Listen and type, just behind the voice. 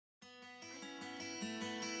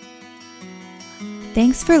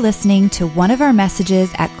Thanks for listening to one of our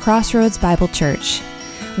messages at Crossroads Bible Church.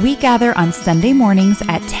 We gather on Sunday mornings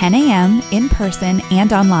at 10 a.m. in person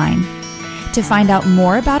and online. To find out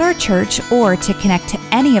more about our church or to connect to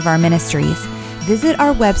any of our ministries, visit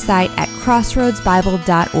our website at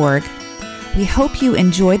crossroadsbible.org. We hope you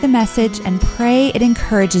enjoy the message and pray it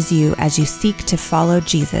encourages you as you seek to follow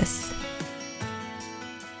Jesus.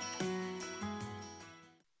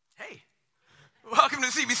 Welcome to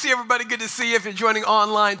CBC, everybody. Good to see you. If you're joining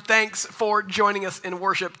online, thanks for joining us in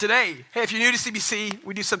worship today. Hey, if you're new to CBC,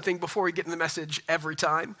 we do something before we get in the message every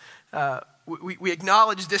time. We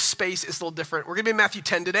acknowledge this space is a little different. We're going to be in Matthew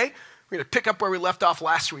 10 today. We're going to pick up where we left off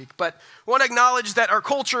last week. But we want to acknowledge that our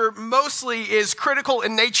culture mostly is critical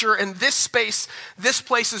in nature, and this space, this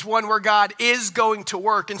place is one where God is going to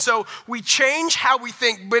work. And so we change how we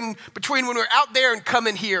think between when we're out there and come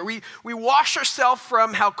in here. We wash ourselves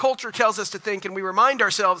from how culture tells us to think, and we remind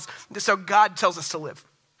ourselves this is how God tells us to live.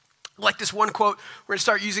 Like this one quote we're going to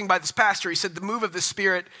start using by this pastor. He said, "The move of the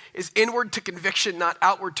Spirit is inward to conviction, not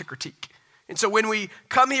outward to critique." And so when we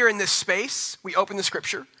come here in this space, we open the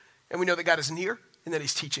scripture, and we know that God is here and that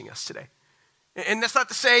he's teaching us today. And that's not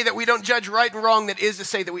to say that we don't judge right and wrong. That is to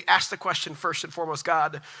say that we ask the question first and foremost,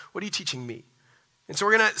 God, what are you teaching me? And so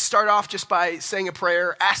we're going to start off just by saying a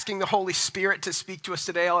prayer, asking the Holy Spirit to speak to us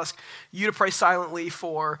today. I'll ask you to pray silently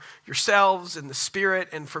for yourselves and the Spirit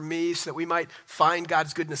and for me so that we might find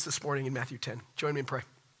God's goodness this morning in Matthew 10. Join me in prayer.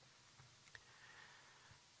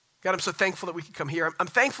 God, I'm so thankful that we can come here. I'm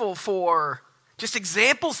thankful for just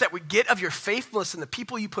examples that we get of your faithfulness and the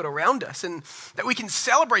people you put around us, and that we can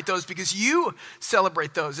celebrate those because you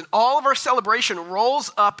celebrate those. And all of our celebration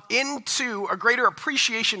rolls up into a greater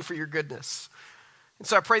appreciation for your goodness. And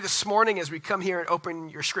so I pray this morning as we come here and open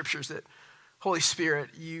your scriptures that, Holy Spirit,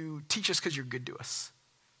 you teach us because you're good to us.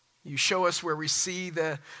 You show us where we see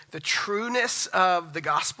the trueness of the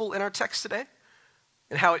gospel in our text today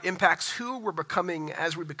and how it impacts who we're becoming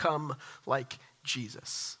as we become like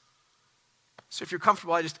Jesus. So if you're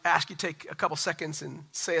comfortable, I just ask you to take a couple seconds and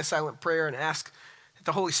say a silent prayer and ask that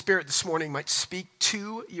the Holy Spirit this morning might speak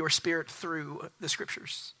to your spirit through the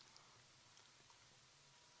scriptures.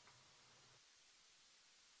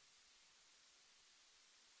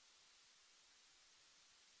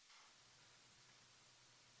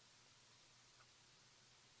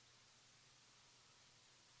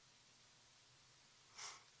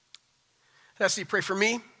 I ask you to pray for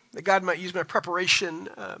me, that God might use my preparation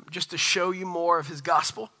just to show you more of his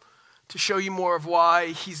gospel, to show you more of why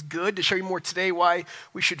he's good, to show you more today why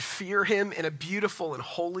we should fear him in a beautiful and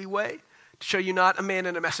holy way, to show you not a man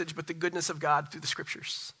and a message, but the goodness of God through the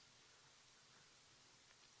scriptures.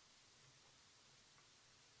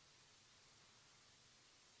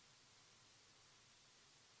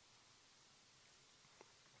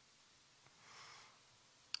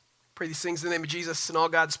 Pray these things in the name of Jesus, and all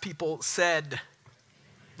God's people said,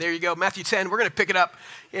 there you go, Matthew 10. We're going to pick it up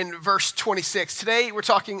in verse 26. Today, we're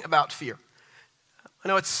talking about fear. I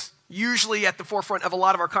know it's usually at the forefront of a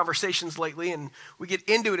lot of our conversations lately, and we get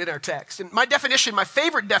into it in our text. And my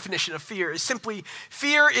favorite definition of fear is simply,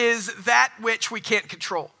 fear is that which we can't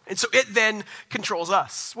control. And so it then controls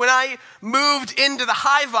us. When I moved into the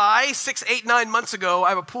High-Vi 6, 8, 9 months ago, I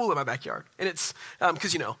have a pool in my backyard. And it's,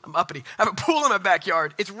 because I'm uppity. I have a pool in my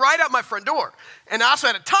backyard. It's right out my front door. And I also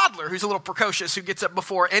had a toddler who's a little precocious who gets up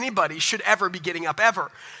before anybody should ever be getting up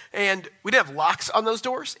ever. And we didn't have locks on those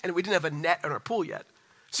doors, and we didn't have a net on our pool yet.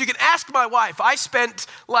 So you can ask my wife. I spent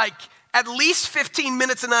at least 15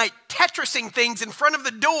 minutes a night Tetrising things in front of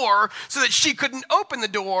the door so that she couldn't open the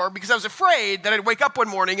door because I was afraid that I'd wake up one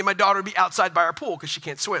morning and my daughter would be outside by our pool because she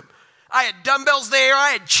can't swim. I had dumbbells there,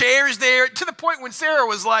 I had chairs there, to the point when Sarah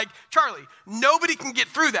was like, "Charlie, nobody can get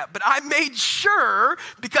through that." But I made sure,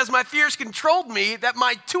 because my fears controlled me, that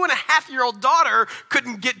my 2.5-year-old daughter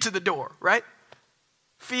couldn't get to the door, right?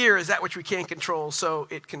 Fear is that which we can't control, so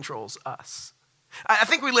it controls us. I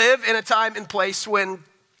think we live in a time and place when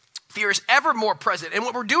fear is ever more present. And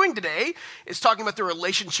what we're doing today is talking about the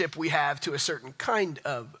relationship we have to a certain kind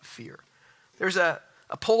of fear. There's a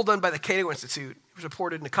poll done by the Cato Institute. It was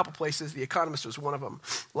reported in a couple places. The Economist was one of them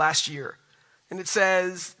last year. And it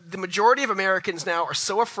says, the majority of Americans now are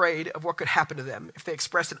so afraid of what could happen to them if they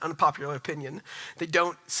express an unpopular opinion, they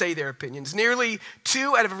don't say their opinions. Nearly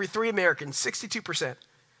 2 out of every 3 Americans, 62%,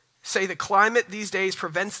 say the climate these days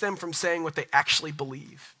prevents them from saying what they actually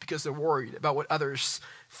believe because they're worried about what others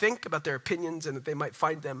think about their opinions and that they might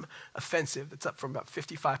find them offensive. That's up from about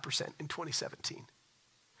 55% in 2017.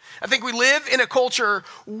 I think we live in a culture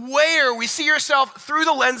where we see ourselves through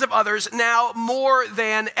the lens of others now more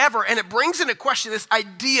than ever. And it brings into question this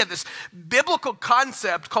idea, this biblical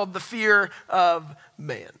concept called the fear of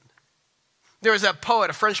man. There was a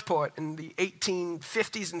poet, a French poet in the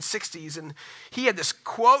 1850s and 60s, and he had this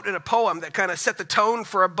quote in a poem that kind of set the tone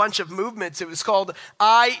for a bunch of movements. It was called,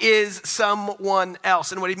 "I is someone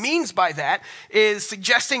else." And what he means by that is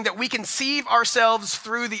suggesting that we conceive ourselves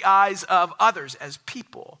through the eyes of others as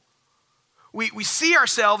people. We see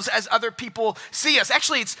ourselves as other people see us.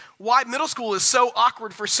 Actually, it's why middle school is so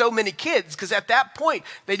awkward for so many kids, because at that point,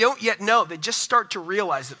 they don't yet know. They just start to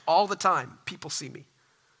realize that all the time, people see me.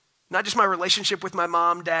 Not just my relationship with my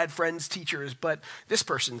mom, dad, friends, teachers, but this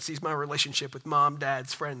person sees my relationship with mom,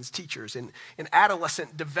 dads, friends, teachers. In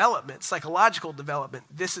adolescent development, psychological development,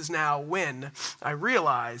 this is now when I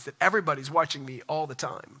realize that everybody's watching me all the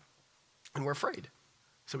time. And we're afraid.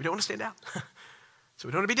 So we don't want to stand out. So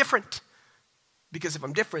we don't want to be different. Because if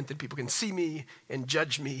I'm different, then people can see me and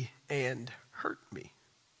judge me and hurt me.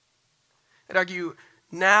 I'd argue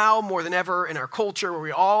now more than ever in our culture where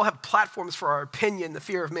we all have platforms for our opinion, the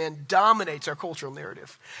fear of man dominates our cultural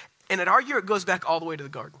narrative. And I'd argue it goes back all the way to the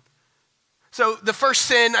garden. So the first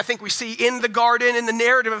sin I think we see in the garden, in the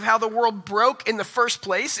narrative of how the world broke in the first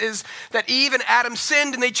place, is that Eve and Adam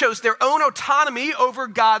sinned and they chose their own autonomy over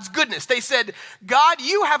God's goodness. They said, "God,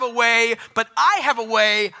 you have a way, but I have a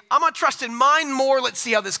way. I'm going to trust in mine more. Let's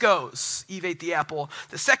see how this goes." Eve ate the apple.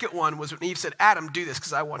 The second one was when Eve said, "Adam, do this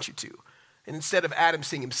because I want you to." And instead of Adam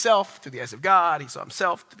seeing himself through the eyes of God, he saw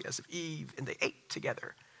himself through the eyes of Eve, and they ate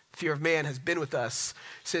together. The fear of man has been with us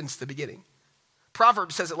since the beginning.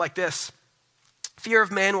 Proverbs says it like this: "Fear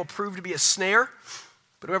of man will prove to be a snare,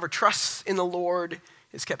 but whoever trusts in the Lord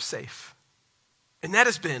is kept safe." And that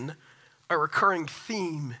has been a recurring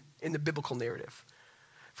theme in the biblical narrative.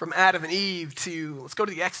 From Adam and Eve to, let's go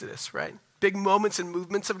to the Exodus, right? Big moments and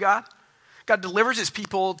movements of God. God delivers his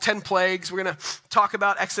people, 10 plagues. We're going to talk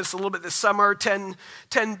about Exodus a little bit this summer. 10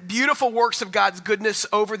 beautiful works of God's goodness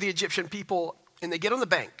over the Egyptian people. And they get on the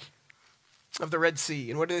bank of the Red Sea.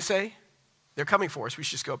 And what do they say? They're coming for us. We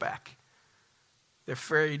should just go back. They're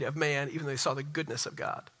afraid of man, even though they saw the goodness of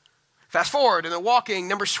God. Fast forward, and they're walking,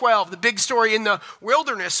 Numbers 12, the big story in the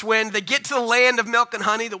wilderness when they get to the land of milk and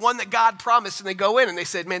honey, the one that God promised, and they go in and they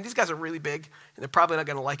said, "Man, these guys are really big, and they're probably not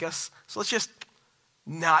going to like us. So let's just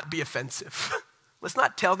not be offensive. Let's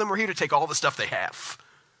not tell them we're here to take all the stuff they have."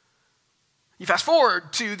 You fast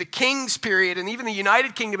forward to the King's period and even the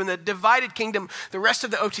United Kingdom and the divided kingdom, the rest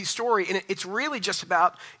of the OT story, and it's really just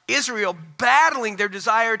about Israel battling their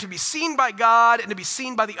desire to be seen by God and to be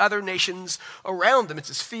seen by the other nations around them. It's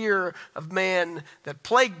this fear of man that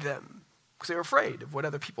plagued them because they were afraid of what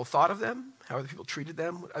other people thought of them, how other people treated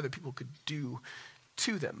them, what other people could do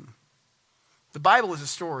to them. The Bible is a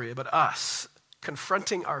story about us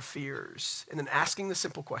confronting our fears and then asking the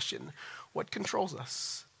simple question, what controls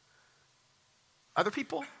us? Other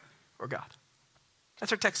people or God?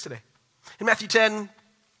 That's our text today. In Matthew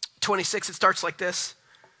 10:26, it starts like this: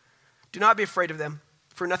 "Do not be afraid of them,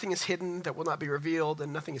 for nothing is hidden that will not be revealed,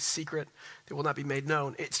 and nothing is secret that will not be made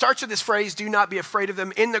known." It starts with this phrase, "do not be afraid of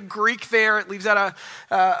them." In the Greek there, it leaves out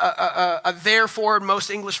a therefore in most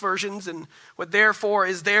English versions, and what therefore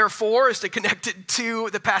is to connect it to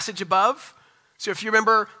the passage above. So if you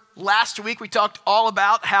remember, last week we talked all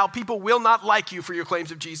about how people will not like you for your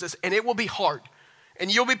claims of Jesus, and it will be hard.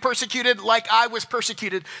 And you'll be persecuted like I was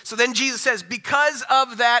persecuted. So then Jesus says, because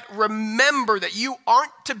of that, remember that you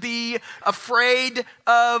aren't to be afraid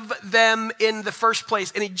of them in the first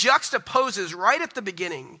place. And he juxtaposes right at the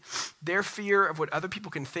beginning their fear of what other people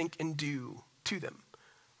can think and do to them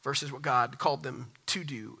versus what God called them to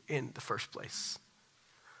do in the first place.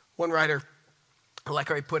 One writer, I like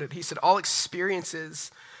how he put it, he said, "All experiences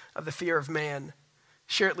of the fear of man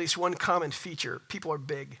share at least one common feature. People are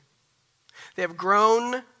big. They have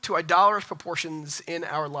grown to idolatrous proportions in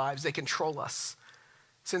our lives. They control us.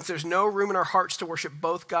 Since there's no room in our hearts to worship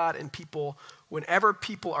both God and people, whenever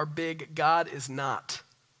people are big, God is not.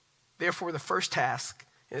 Therefore, the first task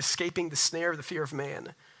in escaping the snare of the fear of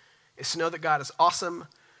man is to know that God is awesome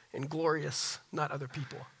and glorious, not other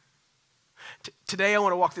people." Today, I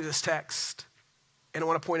want to walk through this text, and I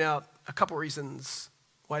want to point out a couple reasons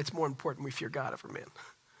why it's more important we fear God over man.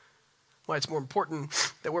 Why it's more important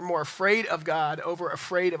that we're more afraid of God over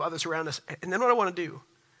afraid of others around us. And then what I want to do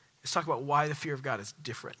is talk about why the fear of God is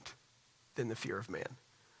different than the fear of man.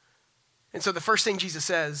 And so the first thing Jesus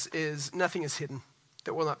says is nothing is hidden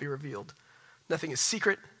that will not be revealed. Nothing is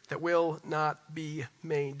secret that will not be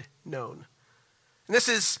made known. And this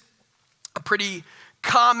is a pretty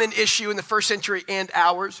common issue in the first century and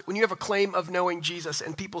ours. When you have a claim of knowing Jesus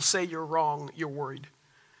and people say you're wrong, you're worried.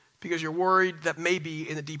 Because you're worried that maybe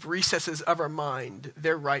in the deep recesses of our mind,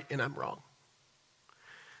 they're right and I'm wrong.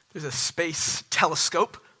 There's a space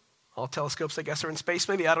telescope. All telescopes, I guess, are in space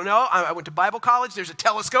maybe. I don't know. I went to Bible college. There's a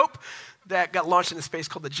telescope that got launched into space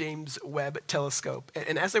called the James Webb Telescope.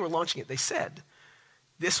 And as they were launching it, they said,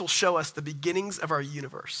 this will show us the beginnings of our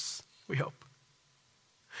universe, we hope.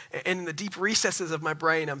 And in the deep recesses of my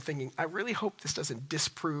brain, I'm thinking, I really hope this doesn't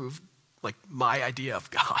disprove like my idea of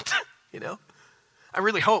God, you know? I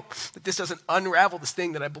really hope that this doesn't unravel this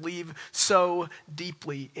thing that I believe so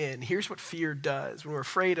deeply in. Here's what fear does. When we're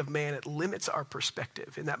afraid of man, it limits our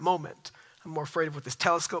perspective. In that moment, I'm more afraid of what this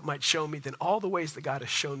telescope might show me than all the ways that God has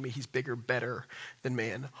shown me he's bigger, better than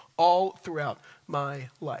man, all throughout my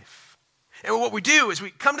life. And what we do is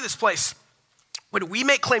we come to this place when we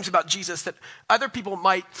make claims about Jesus that other people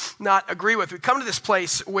might not agree with. We come to this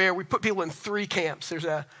place where we put people in three camps. There's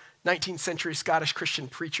a 19th century Scottish Christian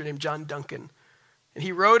preacher named John Duncan. And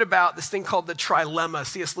he wrote about this thing called the trilemma.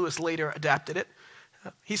 C.S. Lewis later adapted it.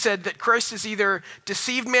 He said that Christ has either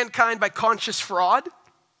deceived mankind by conscious fraud,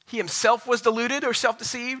 he himself was deluded or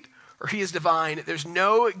self-deceived, or he is divine. There's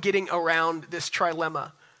no getting around this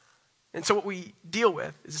trilemma. And so what we deal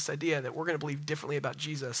with is this idea that we're going to believe differently about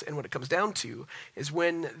Jesus. And what it comes down to is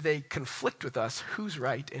when they conflict with us, who's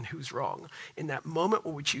right and who's wrong. In that moment,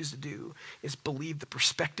 what we choose to do is believe the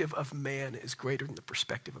perspective of man is greater than the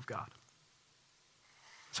perspective of God.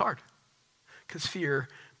 It's hard because fear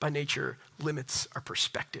by nature limits our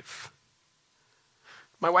perspective.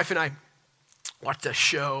 My wife and I watched a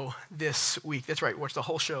show this week. That's right, watched the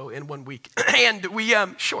whole show in 1 week. And we,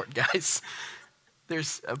 short guys,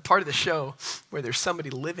 there's a part of the show where there's somebody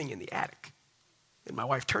living in the attic. And my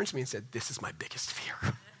wife turns to me and said, this is my biggest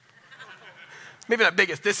fear. Maybe not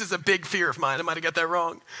biggest, this is a big fear of mine. I might have got that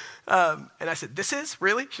wrong. And I said, this is?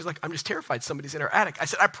 Really? She's like, I'm just terrified somebody's in our attic. I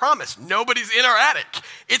said, I promise, nobody's in our attic.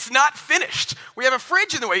 It's not finished. We have a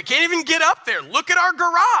fridge in the way. You can't even get up there. Look at our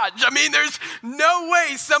garage. I mean, there's no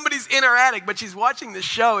way somebody's in our attic. But she's watching this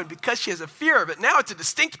show, and because she has a fear of it, now it's a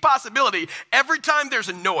distinct possibility every time there's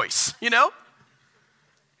a noise, you know?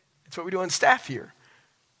 It's what we do on staff here.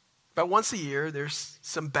 About once a year, there's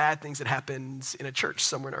some bad things that happens in a church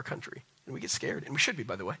somewhere in our country. And we get scared, and we should be,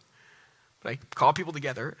 by the way. But I call people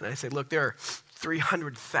together, and I say, look, there are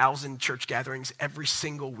 300,000 church gatherings every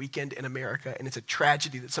single weekend in America, and it's a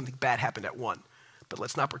tragedy that something bad happened at one. But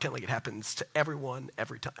let's not pretend like it happens to everyone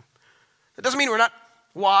every time. That doesn't mean we're not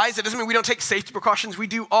wise. It doesn't mean we don't take safety precautions. We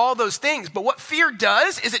do all those things. But what fear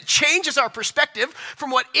does is it changes our perspective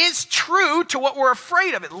from what is true to what we're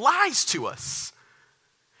afraid of. It lies to us.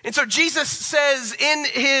 And so Jesus says in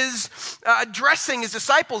his addressing his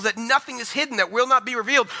disciples that nothing is hidden, that will not be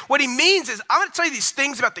revealed. What he means is, I'm going to tell you these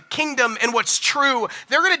things about the kingdom and what's true.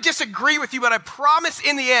 They're going to disagree with you, but I promise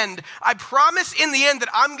in the end that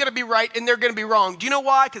I'm going to be right and they're going to be wrong. Do you know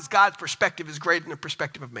why? Because God's perspective is greater than the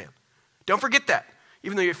perspective of man. Don't forget that,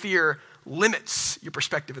 even though your fear limits your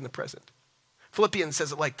perspective in the present. Philippians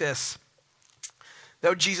says it like this: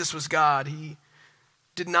 though Jesus was God, he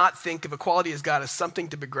did not think of equality as God as something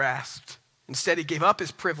to be grasped. Instead, he gave up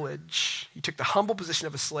his privilege. He took the humble position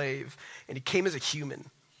of a slave, and he came as a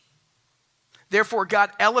human. Therefore,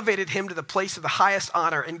 God elevated him to the place of the highest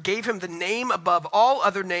honor and gave him the name above all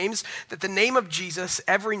other names, that the name of Jesus,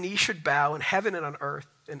 every knee should bow in heaven and on earth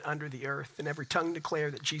and under the earth, and every tongue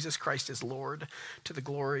declare that Jesus Christ is Lord, to the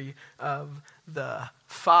glory of the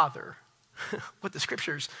Father. What the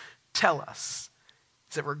scriptures tell us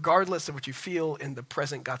is that regardless of what you feel in the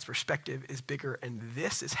present, God's perspective is bigger, and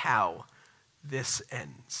this is how this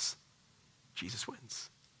ends. Jesus wins.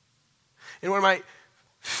 And one of my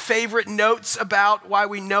favorite notes about why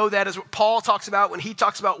we know that is what Paul talks about when he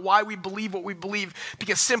talks about why we believe what we believe,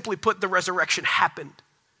 because simply put, the resurrection happened.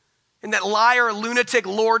 And that liar, lunatic,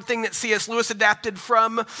 Lord thing that C.S. Lewis adapted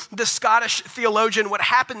from the Scottish theologian, what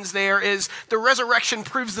happens there is the resurrection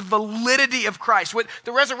proves the validity of Christ. What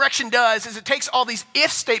the resurrection does is it takes all these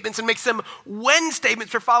if statements and makes them when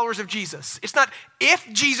statements for followers of Jesus. It's not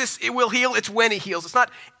if Jesus will heal, it's when he heals. It's not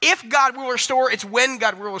if God will restore, it's when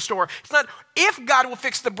God will restore. It's not if God will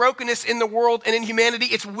fix the brokenness in the world and in humanity,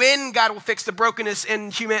 it's when God will fix the brokenness in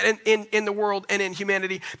the world and in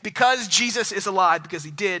humanity. Because Jesus is alive, because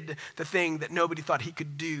he did the thing that nobody thought he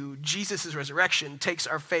could do, Jesus' resurrection takes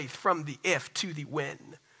our faith from the if to the when.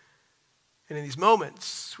 And in these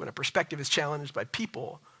moments, when a perspective is challenged by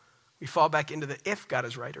people, we fall back into the if God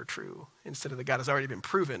is right or true, instead of the God has already been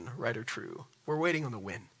proven right or true. We're waiting on the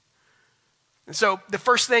when. And so the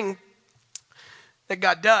first thing that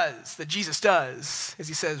God does, that Jesus does, is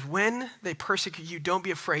he says, when they persecute you, don't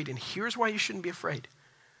be afraid. And here's why you shouldn't be afraid.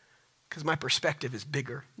 Because my perspective is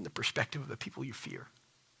bigger than the perspective of the people you fear.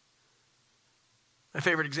 My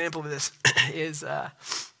favorite example of this is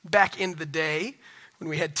back in the day when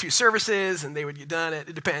we had 2 services and they would get done at,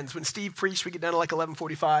 it depends. When Steve preached, we get done at like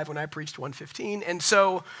 11:45. When I preached, 1:15. And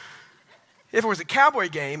so if it was a Cowboy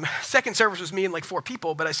game, second service was me and like 4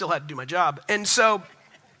 people, but I still had to do my job. And so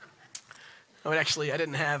I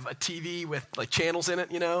didn't have a TV with like channels in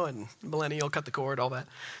it, and millennial, cut the cord, all that.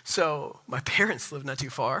 So my parents lived not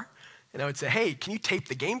too far. And I would say, hey, can you tape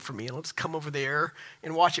the game for me? And I'll just come over there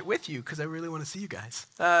and watch it with you because I really want to see you guys.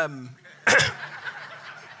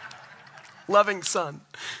 Loving son.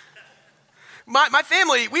 My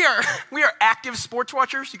family, we are active sports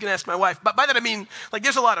watchers. You can ask my wife. But by that I mean, like,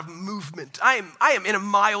 there's a lot of movement. I am in a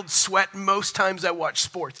mild sweat most times I watch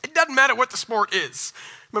sports. It doesn't matter what the sport is.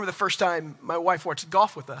 Remember the first time my wife watched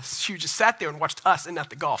golf with us. She just sat there and watched us and not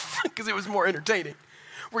the golf because it was more entertaining.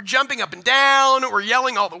 We're jumping up and down. We're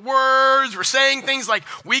yelling all the words. We're saying things like,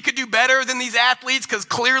 we could do better than these athletes because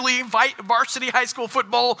clearly varsity high school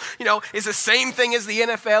football, is the same thing as the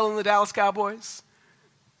NFL and the Dallas Cowboys.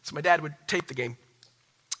 So my dad would tape the game.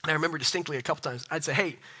 And I remember distinctly a couple times, I'd say,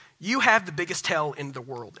 hey, you have the biggest tell in the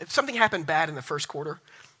world. If something happened bad in the first quarter,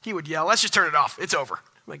 he would yell, let's just turn it off. It's over. I'm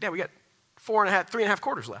like, Dad, we got 3.5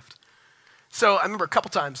 quarters left. So I remember a couple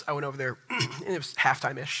times I went over there, and it was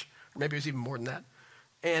halftime-ish, or maybe it was even more than that.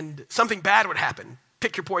 And something bad would happen.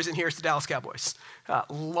 Pick your poison, here's the Dallas Cowboys.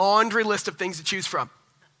 Laundry list of things to choose from.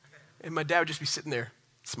 And my dad would just be sitting there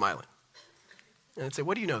smiling. And I'd say,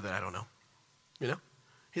 what do you know that I don't know?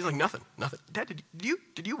 He's like, nothing. Dad,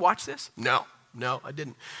 did you watch this? No, I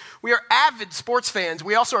didn't. We are avid sports fans.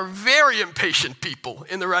 We also are very impatient people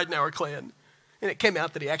in the Ridenour clan. And it came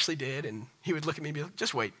out that he actually did, and he would look at me and be like,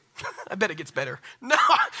 just wait. I bet it gets better. No,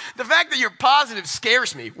 the fact that you're positive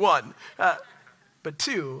scares me, 1. But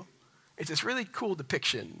 2, it's this really cool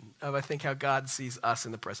depiction of, I think, how God sees us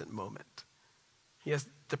in the present moment. He has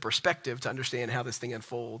the perspective to understand how this thing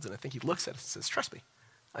unfolds, and I think he looks at us and says, trust me,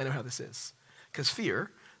 I know how this is. Because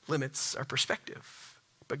fear limits our perspective.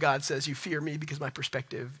 But God says, you fear me because my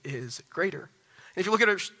perspective is greater. And if you look at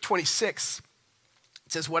verse 26,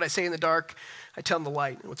 it says, what I say in the dark, I tell in the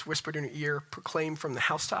light, and what's whispered in your ear, proclaim from the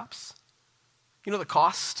housetops. You know the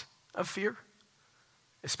cost of fear?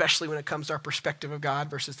 Especially when it comes to our perspective of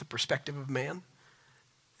God versus the perspective of man,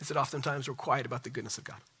 is that oftentimes we're quiet about the goodness of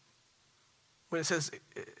God. When it says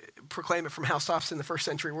proclaim it from housetops in the first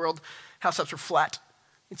century world, housetops were flat.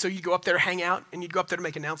 And so you'd go up there to hang out, and you'd go up there to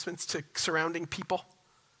make announcements to surrounding people.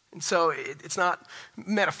 And so it's not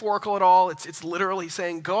metaphorical at all. It's literally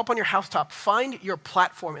saying, go up on your housetop, find your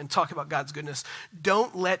platform, and talk about God's goodness.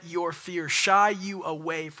 Don't let your fear shy you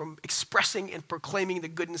away from expressing and proclaiming the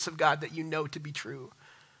goodness of God that you know to be true.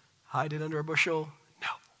 Hide it under a bushel? No,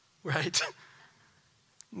 right?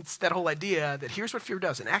 It's that whole idea that here's what fear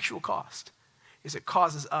does, an actual cost, is it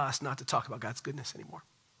causes us not to talk about God's goodness anymore.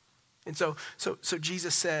 And so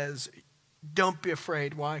Jesus says, don't be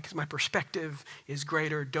afraid. Why? Because my perspective is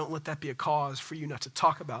greater. Don't let that be a cause for you not to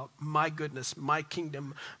talk about my goodness, my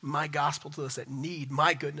kingdom, my gospel to those that need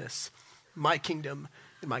my goodness, my kingdom,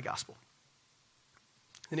 and my gospel.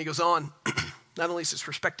 Then he goes on, not only is his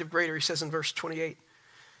perspective greater, he says in verse 28,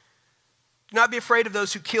 do not be afraid of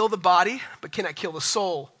those who kill the body, but cannot kill the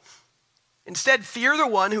soul. Instead, fear the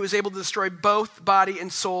one who is able to destroy both body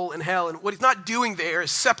and soul in hell. And what he's not doing there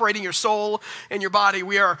is separating your soul and your body.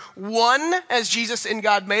 We are one as Jesus and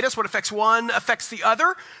God made us. What affects one affects the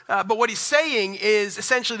other. But what he's saying is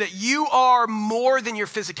essentially that you are more than your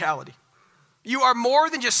physicality. You are more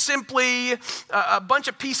than just simply a bunch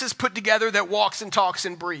of pieces put together that walks and talks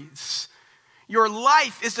and breathes. Your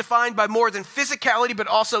life is defined by more than physicality, but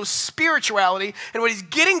also spirituality. And what he's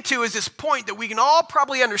getting to is this point that we can all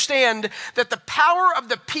probably understand that the power of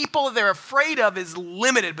the people they're afraid of is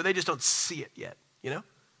limited, but they just don't see it yet,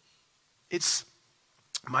 It's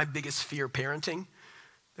my biggest fear parenting,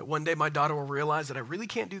 that one day my daughter will realize that I really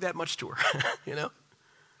can't do that much to her,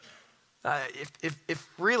 If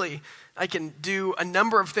really I can do a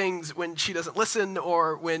number of things when she doesn't listen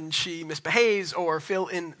or when she misbehaves or fill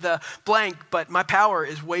in the blank, but my power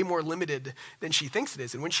is way more limited than she thinks it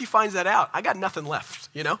is. And when she finds that out, I got nothing left,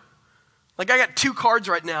 Like I got 2 cards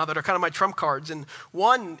right now that are kind of my trump cards. And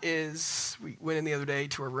one is, we went in the other day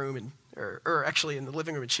to her room or actually in the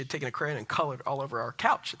living room, and she had taken a crayon and colored all over our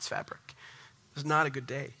couch. It's fabric. It was not a good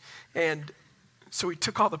day. And so we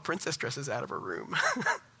took all the princess dresses out of her room.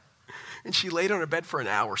 And she laid on her bed for an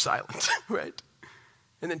hour silent, right?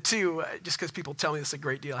 And then two, just because people tell me this a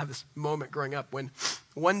great deal, I have this moment growing up when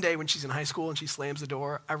one day when she's in high school and she slams the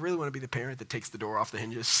door, I really want to be the parent that takes the door off the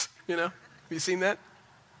hinges, you know? Have you seen that?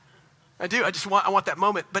 I do. I want that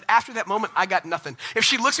moment. But after that moment, I got nothing. If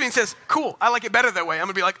she looks at me and says, cool, I like it better that way, I'm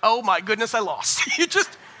going to be like, oh my goodness, I lost. You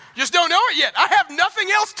just don't know it yet. I have nothing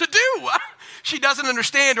else to do. She doesn't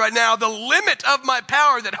understand right now the limit of my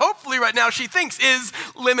power that hopefully right now she thinks is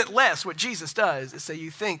limitless. What Jesus does is say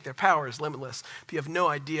you think their power is limitless, but you have no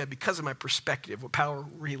idea because of my perspective what power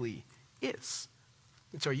really is.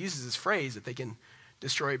 And so he uses this phrase that they can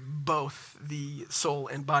destroy both the soul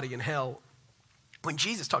and body in hell. When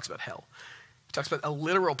Jesus talks about hell, he talks about a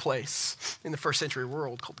literal place in the first century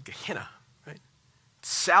world called Gehenna.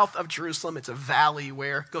 South of Jerusalem, it's a valley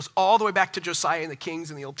where it goes all the way back to Josiah and the kings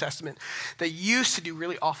in the Old Testament. They used to do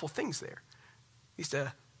really awful things there. They used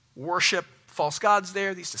to worship false gods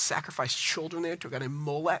there. They used to sacrifice children there to a guy named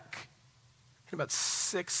Molech in about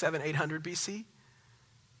 600, 700, 800 BC.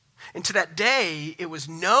 And to that day, it was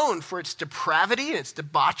known for its depravity and its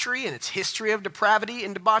debauchery and its history of depravity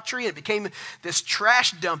and debauchery. And it became this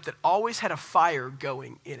trash dump that always had a fire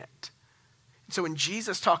going in it. And so when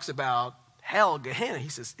Jesus talks about hell, Gehenna, he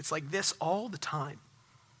says, it's like this all the time,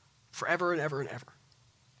 forever and ever and ever.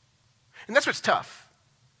 And that's what's tough.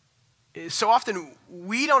 Is so often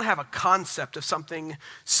we don't have a concept of something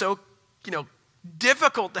so,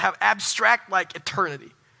 difficult to have abstract like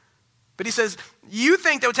eternity. But he says, you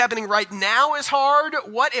think that what's happening right now is hard?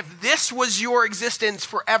 What if this was your existence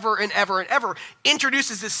forever and ever and ever?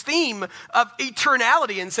 Introduces this theme of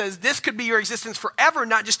eternality and says this could be your existence forever,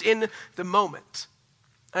 not just in the moment.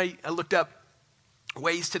 I looked up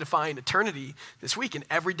ways to define eternity this week, and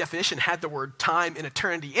every definition had the word time and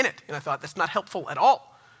eternity in it. And I thought, that's not helpful at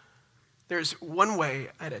all. There's one way,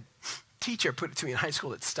 I had a teacher put it to me in high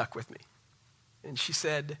school that stuck with me. And she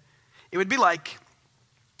said, it would be like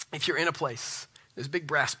if you're in a place, there's a big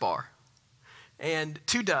brass bar, and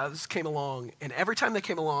two doves came along, and every time they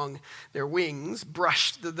came along, their wings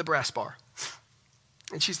brushed the brass bar.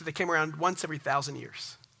 And she said they came around once every 1,000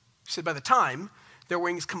 years. She said by the time their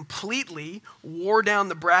wings completely wore down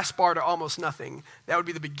the brass bar to almost nothing, that would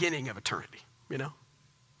be the beginning of eternity, I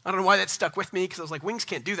don't know why that stuck with me, because I was like, wings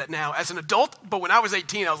can't do that now as an adult, but when I was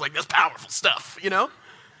 18, I was like, that's powerful stuff,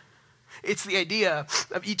 It's the idea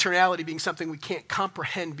of eternality being something we can't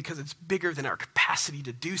comprehend because it's bigger than our capacity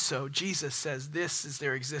to do so. Jesus says this is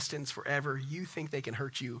their existence forever. You think they can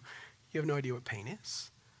hurt you. You have no idea what pain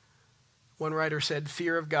is. One writer said,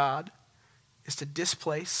 fear of God is to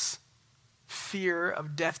displace fear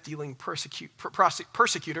of death-dealing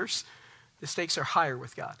persecutors. The stakes are higher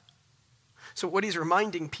with God. So what he's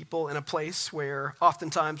reminding people in a place where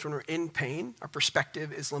oftentimes when we're in pain, our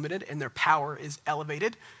perspective is limited and their power is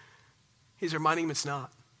elevated, he's reminding them it's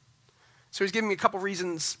not. So he's giving me a couple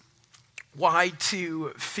reasons why to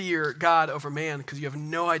fear God over man, because you have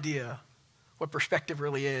no idea what perspective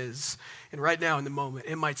really is. And right now in the moment,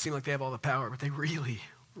 it might seem like they have all the power, but they really,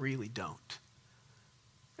 really don't.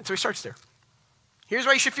 And so he starts there. Here's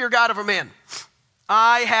why you should fear God over man.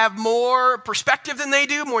 I have more perspective than they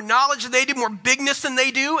do, more knowledge than they do, more bigness than they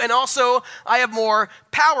do, and also I have more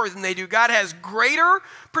power than they do. God has greater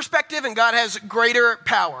perspective and God has greater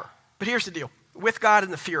power. But here's the deal, with God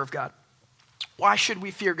and the fear of God. Why should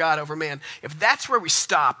we fear God over man? If that's where we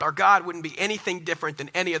stopped, our God wouldn't be anything different than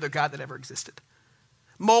any other God that ever existed.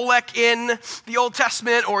 Molech in the Old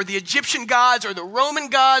Testament, or the Egyptian gods, or the Roman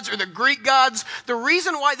gods, or the Greek gods, the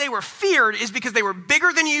reason why they were feared is because they were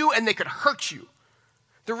bigger than you and they could hurt you.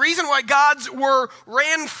 The reason why gods were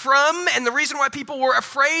ran from and the reason why people were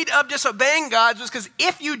afraid of disobeying gods was because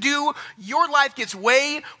if you do, your life gets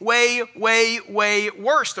way, way, way, way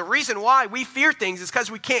worse. The reason why we fear things is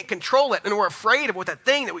because we can't control it and we're afraid of what that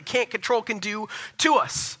thing that we can't control can do to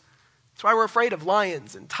us. That's why we're afraid of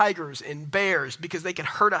lions and tigers and bears, because they can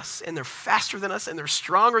hurt us and they're faster than us and they're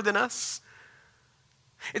stronger than us.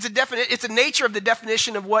 It's a nature of the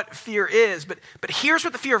definition of what fear is, but here's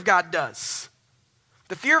what the fear of God does.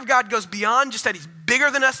 The fear of God goes beyond just that he's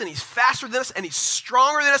bigger than us and he's faster than us and he's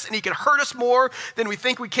stronger than us and he can hurt us more than we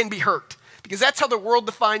think we can be hurt. Because that's how the world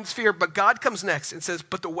defines fear. But God comes next and says,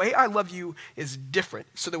 but the way I love you is different.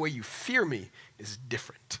 So the way you fear me is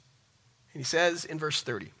different. And he says in verse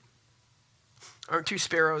 30, aren't two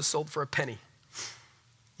sparrows sold for a penny?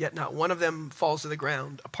 Yet not one of them falls to the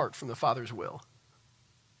ground apart from the Father's will.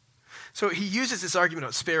 So he uses this argument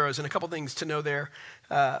about sparrows, and a couple things to know there.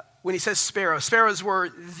 When he says sparrows were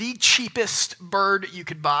the cheapest bird you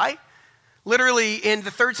could buy. Literally, in the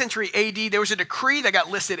 3rd century AD, there was a decree that got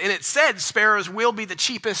listed, and it said sparrows will be the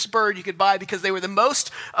cheapest bird you could buy because they were the most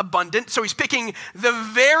abundant. So he's picking the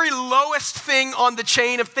very lowest thing on the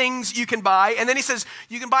chain of things you can buy. And then he says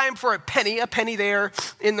you can buy them for a penny. A penny there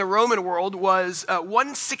in the Roman world was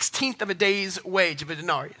 1/16 of a day's wage of a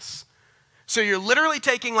denarius. So you're literally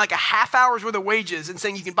taking like a half hour's worth of wages and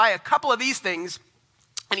saying you can buy a couple of these things.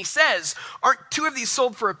 And he says, aren't 2 of these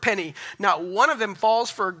sold for a penny? Not one of them falls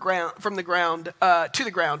from the ground to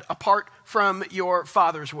the ground apart from your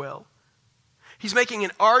Father's will. He's making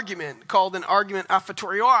an argument called an argument a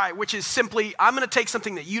fortiori, which is simply, I'm going to take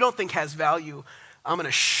something that you don't think has value. I'm going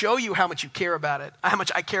to show you how much you care about it, how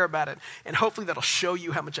much I care about it, and hopefully that'll show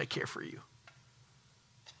you how much I care for you.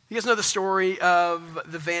 You guys know the story of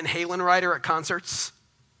the Van Halen writer at concerts?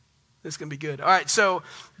 This is going to be good. All right, so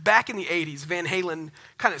back in the 80s, Van Halen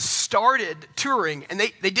kind of started touring, and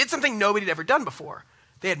they did something nobody had ever done before.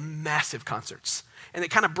 They had massive concerts, and they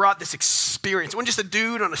kind of brought this experience. It wasn't just a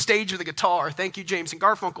dude on a stage with a guitar. Thank you, James and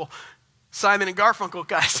Garfunkel. Simon and Garfunkel,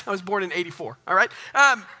 guys. I was born in 84, all right?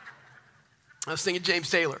 I was thinking James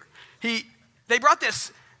Taylor. They brought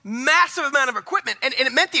this massive amount of equipment, and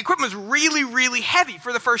it meant the equipment was really, really heavy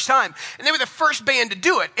for the first time. And they were the first band to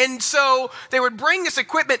do it. And so they would bring this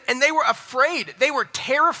equipment, and they were afraid. They were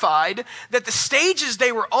terrified that the stages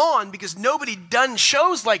they were on, because nobody done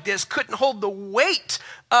shows like this, couldn't hold the weight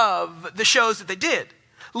of the shows that they did.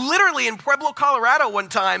 Literally in Pueblo, Colorado one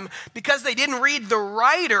time, because they didn't read the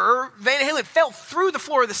rider, Van Halen fell through the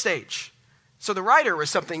floor of the stage. So the rider was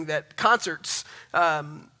something that concerts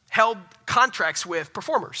held contracts with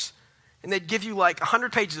performers. And they'd give you like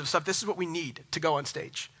 100 pages of stuff. This is what we need to go on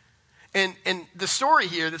stage. And the story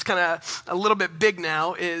here that's kind of a little bit big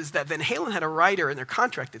now is that Van Halen had a rider in their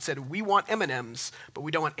contract that said, we want M&Ms, but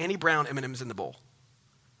we don't want any brown M&Ms in the bowl.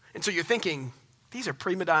 And so you're thinking, these are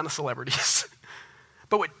prima donna celebrities.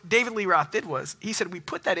 But what David Lee Roth did was, he said, we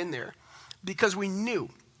put that in there because we knew,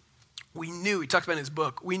 he talked about in his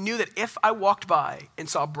book, we knew that if I walked by and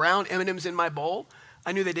saw brown M&Ms in my bowl,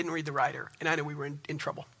 I knew they didn't read the rider, and I knew we were in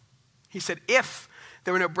trouble. He said, if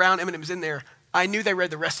there were no brown M&Ms in there, I knew they read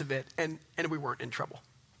the rest of it, and we weren't in trouble.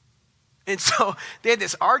 And so they had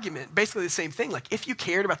this argument, basically the same thing. Like, if you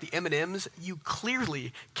cared about the M&Ms, you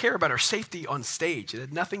clearly care about our safety on stage. It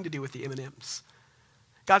had nothing to do with the M&Ms.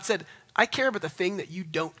 God said, I care about the thing that you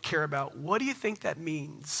don't care about. What do you think that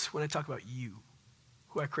means when I talk about you,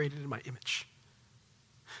 who I created in my image?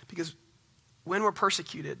 Because when we're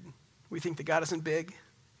persecuted, we think that God isn't big,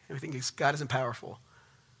 and we think God isn't powerful.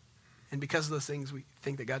 And because of those things, we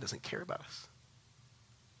think that God doesn't care about us.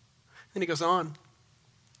 Then he goes on,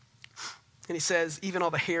 and he says, even all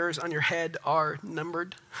the hairs on your head are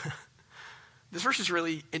numbered. This verse is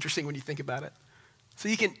really interesting when you think about it. So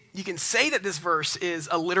you can say that this verse is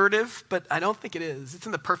alliterative, but I don't think it is. It's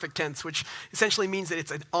in the perfect tense, which essentially means that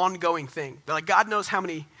it's an ongoing thing. But like God knows how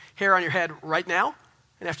many hair on your head right now,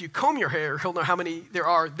 and after you comb your hair, he'll know how many there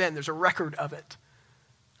are then. There's a record of it.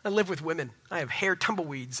 I live with women. I have hair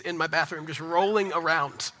tumbleweeds in my bathroom just rolling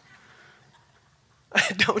around.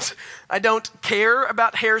 I don't care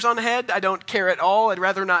about hairs on the head. I don't care at all. I'd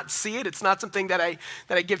rather not see it. It's not something that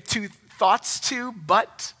I give two thoughts to,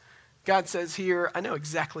 but God says here, I know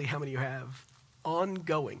exactly how many you have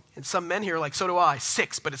ongoing. And some men here are like, so do I,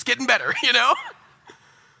 6, but it's getting better, you know?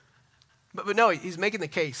 But no, he's making the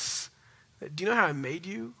case. Do you know how I made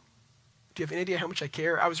you? Do you have any idea how much I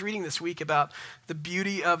care? I was reading this week about the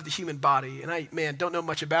beauty of the human body, and I don't know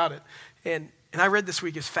much about it. And I read this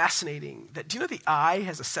week, it's fascinating, that do you know the eye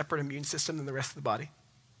has a separate immune system than the rest of the body?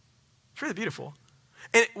 It's really beautiful.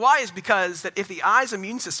 And why is because that if the eye's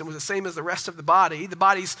immune system was the same as the rest of the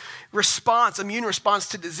body's immune response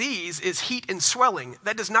to disease is heat and swelling.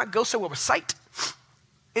 That does not go so well with sight.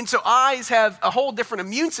 And so eyes have a whole different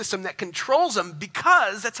immune system that controls them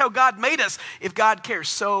because that's how God made us. If God cares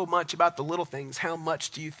so much about the little things, how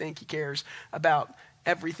much do you think he cares about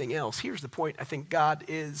everything else? Here's the point I think God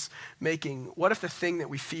is making. What if the thing that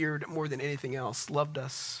we feared more than anything else loved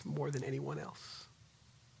us more than anyone else?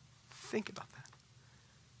 Think about that.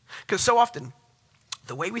 Because so often,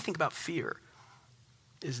 the way we think about fear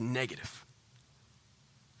is negative.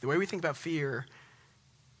 The way we think about fear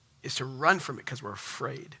is to run from it because we're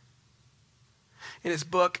afraid. In his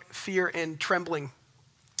book, Fear and Trembling,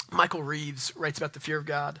 Michael Reeves writes about the fear of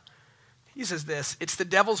God. He says this, it's the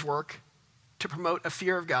devil's work to promote a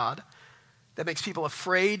fear of God that makes people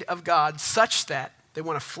afraid of God such that they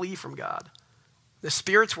want to flee from God. The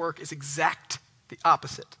Spirit's work is exact the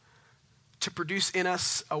opposite, to produce in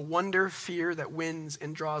us a wonder fear that wins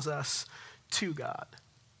and draws us to God.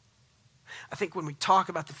 I think when we talk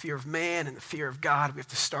about the fear of man and the fear of God, we have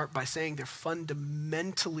to start by saying they're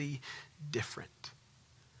fundamentally different.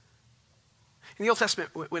 In the Old Testament,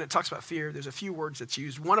 when it talks about fear, there's a few words that's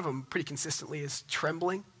used. One of them pretty consistently is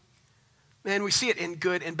trembling. And we see it in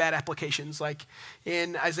good and bad applications. Like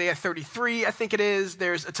in Isaiah 33, I think it is,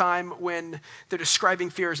 there's a time when they're describing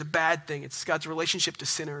fear as a bad thing. It's God's relationship to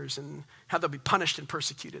sinners and how they'll be punished and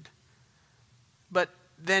persecuted. But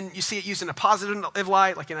then you see it used in a positive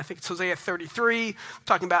light, like in, I think it's Hosea 33,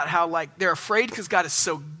 talking about how like they're afraid because God is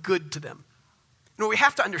so good to them. And what we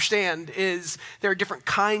have to understand is there are different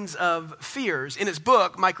kinds of fears. In his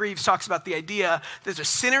book, Mike Reeves talks about the idea there's a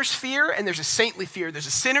sinner's fear and there's a saintly fear. There's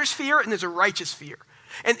a sinner's fear and there's a righteous fear.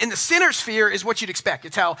 And the sinner's fear is what you'd expect.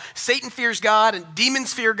 It's how Satan fears God and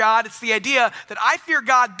demons fear God. It's the idea that I fear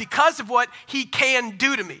God because of what he can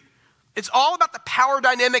do to me. It's all about the power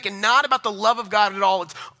dynamic and not about the love of God at all.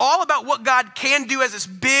 It's all about what God can do as this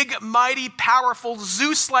big, mighty, powerful,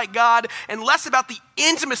 Zeus-like God, and less about the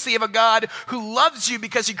intimacy of a God who loves you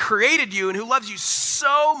because he created you and who loves you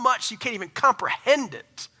so much you can't even comprehend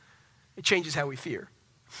it. It changes how we fear.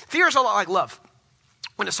 Fear is a lot like love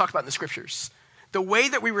when it's talked about in the scriptures. The way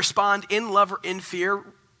that we respond in love or in fear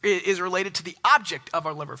is related to the object of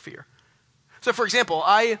our love or fear. So for example,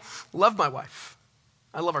 I love my wife.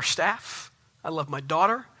 I love our staff. I love my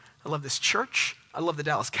daughter. I love this church. I love the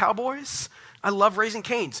Dallas Cowboys. I love Raising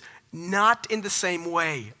Cane's. Not in the same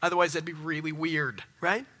way. Otherwise, that'd be really weird,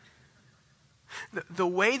 right? The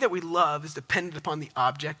way that we love is dependent upon the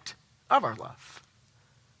object of our love.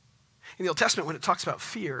 In the Old Testament, when it talks about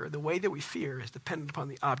fear, the way that we fear is dependent upon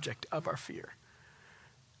the object of our fear.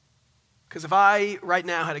 Because if I, right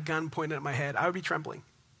now, had a gun pointed at my head, I would be trembling.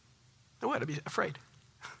 I would. I'd be afraid.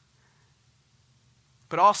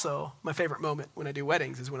 But also, my favorite moment when I do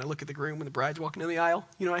weddings is when I look at the groom when the bride's walking down the aisle.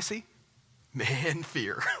 You know what I see? Man,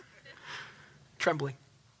 fear. Trembling.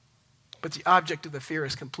 But the object of the fear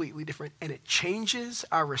is completely different, and it changes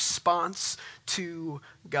our response to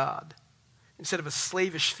God. Instead of a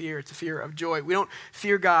slavish fear, it's a fear of joy. We don't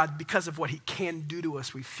fear God because of what he can do to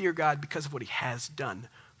us. We fear God because of what he has done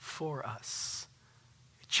for us.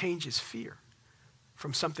 It changes fear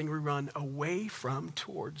from something we run away from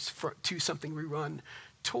to something we run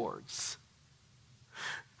towards.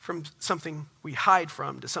 From something we hide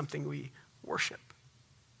from to something we worship.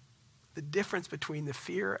 The difference between the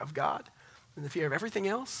fear of God and the fear of everything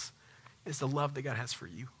else is the love that God has for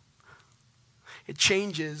you. It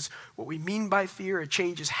changes what we mean by fear. It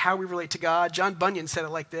changes how we relate to God. John Bunyan said it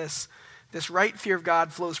like this: this right fear of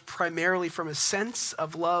God flows primarily from a sense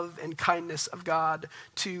of love and kindness of God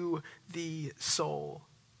to the soul.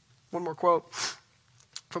 One more quote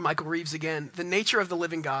from Michael Reeves again. The nature of the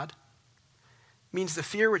living God means the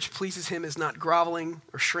fear which pleases him is not groveling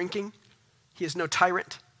or shrinking. He is no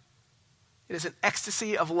tyrant. It is an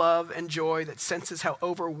ecstasy of love and joy that senses how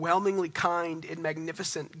overwhelmingly kind and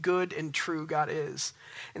magnificent, good and true God is,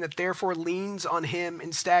 and that therefore leans on him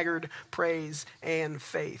in staggered praise and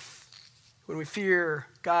faith. When we fear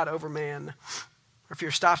God over man, our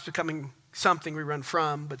fear stops becoming something we run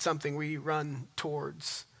from, but something we run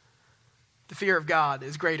towards. The fear of God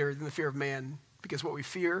is greater than the fear of man because what we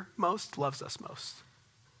fear most loves us most.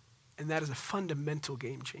 And that is a fundamental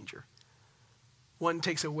game changer. One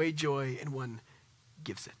takes away joy and one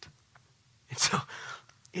gives it. And so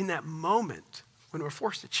in that moment, when we're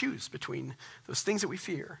forced to choose between those things that we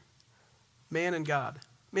fear, man and God,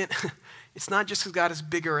 man, it's not just because God is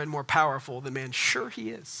bigger and more powerful than man. Sure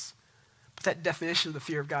he is. But that definition of the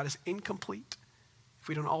fear of God is incomplete if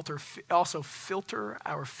we don't also filter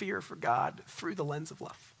our fear for God through the lens of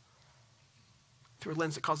love. Through a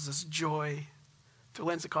lens that causes us joy. Through a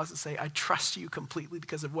lens that causes us to say, I trust you completely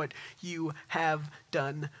because of what you have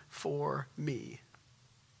done for me.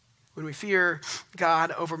 When we fear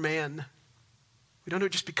God over man, we don't do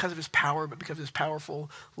it just because of his power, but because of his powerful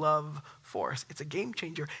love for us. It's a game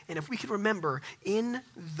changer. And if we can remember, in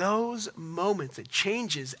those moments, it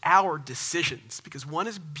changes our decisions because one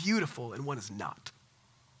is beautiful and one is not.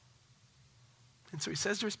 And so he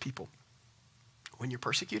says to his people, when you're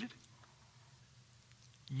persecuted,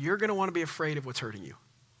 you're going to want to be afraid of what's hurting you.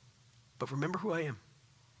 But remember who I am.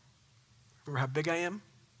 Remember how big I am,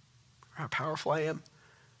 how powerful I am,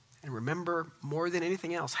 and remember more than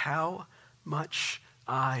anything else how much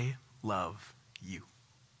I love you.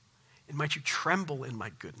 And might you tremble in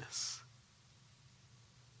my goodness.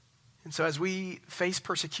 And so as we face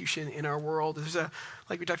persecution in our world, there's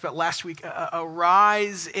like we talked about last week, a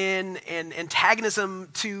rise in antagonism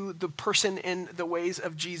to the person and the ways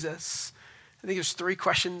of Jesus. I think there's 3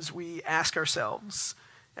 questions we ask ourselves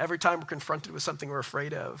every time we're confronted with something we're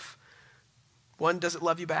afraid of. 1, does it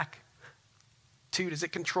love you back? 2, does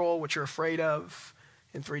it control what you're afraid of?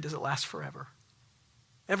 And 3, does it last forever?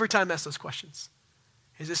 Every time I ask those questions.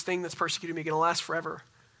 Is this thing that's persecuting me going to last forever?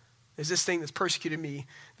 Is this thing that's persecuted me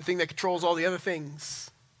the thing that controls all the other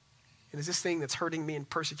things? And is this thing that's hurting me and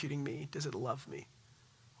persecuting me, does it love me?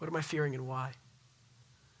 What am I fearing and why?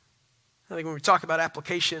 I think when we talk about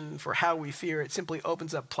application for how we fear, it simply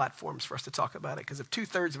opens up platforms for us to talk about it. Because if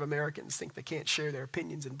 2/3 of Americans think they can't share their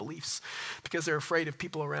opinions and beliefs because they're afraid of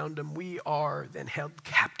people around them, we are then held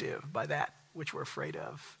captive by that which we're afraid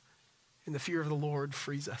of. And the fear of the Lord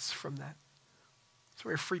frees us from that. So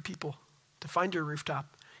we're free people to find your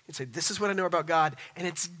rooftop and say, this is what I know about God, and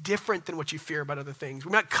it's different than what you fear about other things.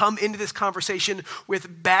 We're not come into this conversation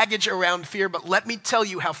with baggage around fear, but let me tell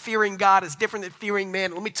you how fearing God is different than fearing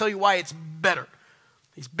man. Let me tell you why it's better.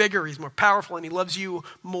 He's bigger, he's more powerful, and he loves you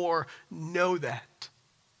more. Know that.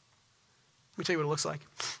 Let me tell you what it looks like.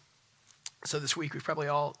 So this week, we've probably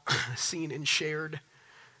all seen and shared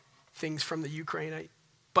things from the Ukraine. A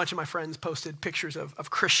bunch of my friends posted pictures of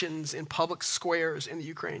Christians in public squares in the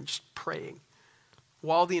Ukraine just praying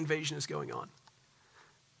while the invasion is going on.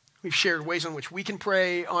 We've shared ways in which we can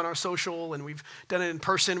pray on our social, and we've done it in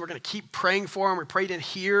person. We're going to keep praying for them. We prayed in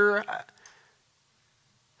here.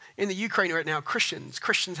 In the Ukraine right now, Christians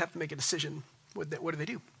have to make a decision. What do they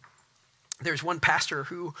do? There's one pastor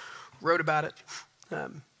who wrote about it.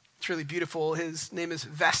 It's really beautiful. His name is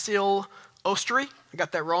Vasyl Ostry. I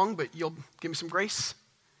got that wrong, but you'll give me some grace.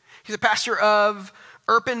 He's a pastor of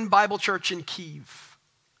Irpin Bible Church in Kyiv,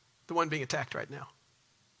 the one being attacked right now.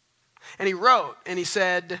 And he wrote, and he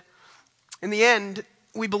said, in the end,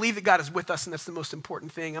 we believe that God is with us, and that's the most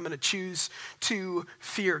important thing. I'm going to choose to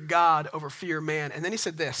fear God over fear man. And then he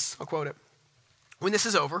said this, I'll quote it. When this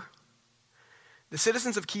is over, the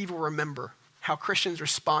citizens of Kyiv will remember how Christians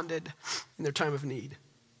responded in their time of need.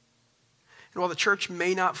 And while the church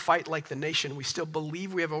may not fight like the nation, we still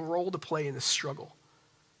believe we have a role to play in this struggle.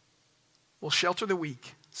 We'll shelter the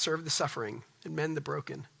weak, serve the suffering, and mend the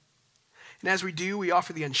broken. And as we do, we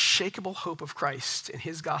offer the unshakable hope of Christ and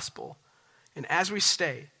his gospel. And as we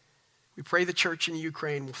stay, we pray the church in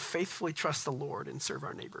Ukraine will faithfully trust the Lord and serve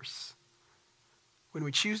our neighbors. When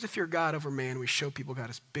we choose to fear God over man, we show people God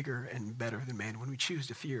is bigger and better than man. When we choose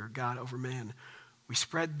to fear God over man, we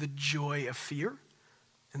spread the joy of fear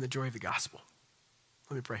and the joy of the gospel.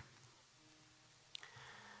 Let me pray.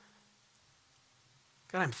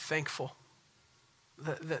 God, I'm thankful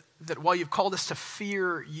that while you've called us to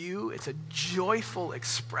fear you, it's a joyful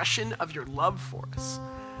expression of your love for us.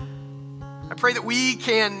 I pray that we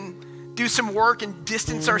can do some work and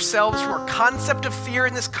distance ourselves from our concept of fear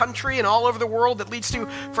in this country and all over the world that leads to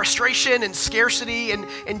frustration and scarcity,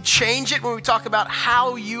 and change it when we talk about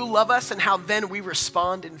how you love us and how then we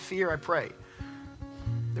respond in fear. I pray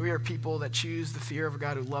that we are people that choose the fear of a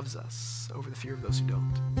God who loves us over the fear of those who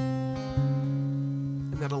don't.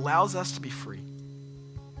 And that allows us to be free.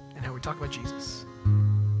 And how we talk about Jesus,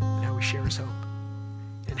 and how we share his hope,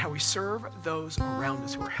 and how we serve those around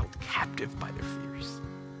us who are held captive by their fears.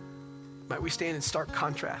 Might we stand in stark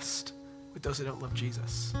contrast with those that don't love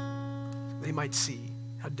Jesus. They might see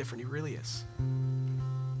how different he really is.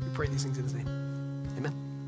 We pray these things in his name. Amen.